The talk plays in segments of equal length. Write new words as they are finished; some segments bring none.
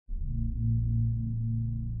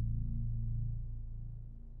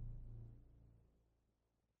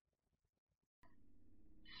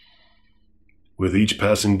With each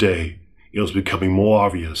passing day, it was becoming more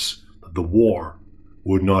obvious that the war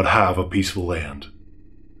would not have a peaceful end.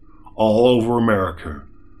 All over America,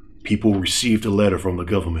 people received a letter from the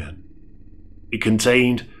government. It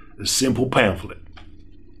contained a simple pamphlet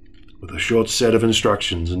with a short set of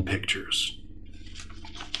instructions and pictures.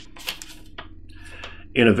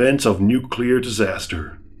 In event of nuclear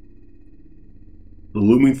disaster, the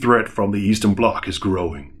looming threat from the Eastern Bloc is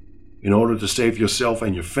growing. In order to save yourself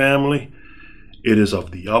and your family, it is of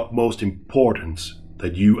the utmost importance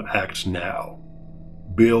that you act now.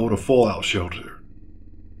 Build a fallout shelter.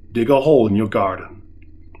 Dig a hole in your garden.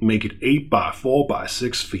 Make it 8 by 4 by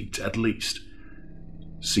 6 feet at least.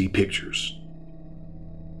 See pictures.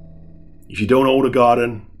 If you don't own a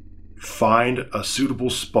garden, find a suitable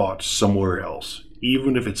spot somewhere else,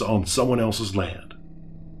 even if it's on someone else's land.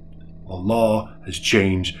 The law has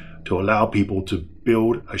changed to allow people to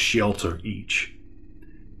build a shelter each.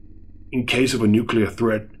 In case of a nuclear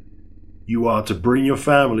threat, you are to bring your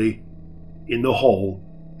family in the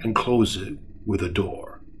hole and close it with a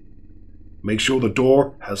door. Make sure the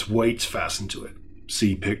door has weights fastened to it.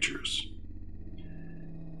 See pictures.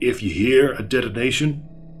 If you hear a detonation,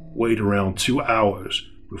 wait around 2 hours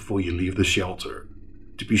before you leave the shelter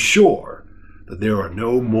to be sure that there are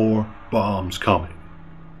no more bombs coming.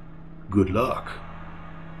 Good luck.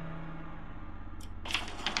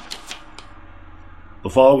 The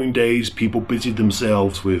following days, people busied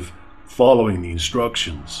themselves with following the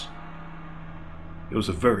instructions. It was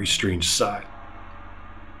a very strange sight.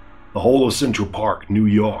 The whole of Central Park, New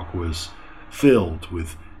York, was filled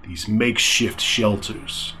with these makeshift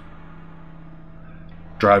shelters.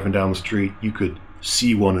 Driving down the street, you could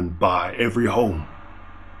see one and by every home.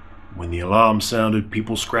 When the alarm sounded,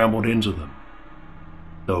 people scrambled into them.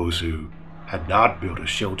 Those who had not built a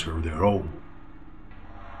shelter of their own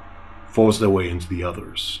forced their way into the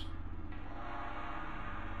others.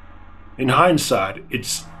 In hindsight,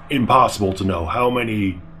 it's impossible to know how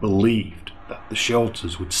many believed that the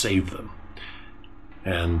shelters would save them,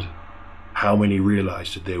 and how many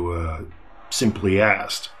realized that they were simply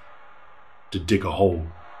asked to dig a hole,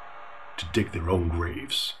 to dig their own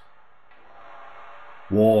graves.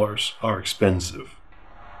 Wars are expensive,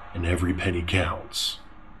 and every penny counts.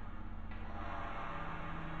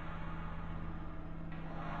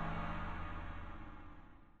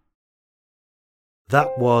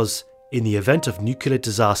 That was In the Event of Nuclear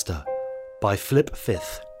Disaster by Philip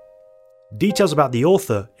Fifth. Details about the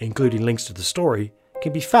author, including links to the story,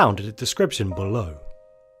 can be found in the description below.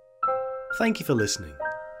 Thank you for listening,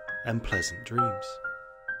 and pleasant dreams.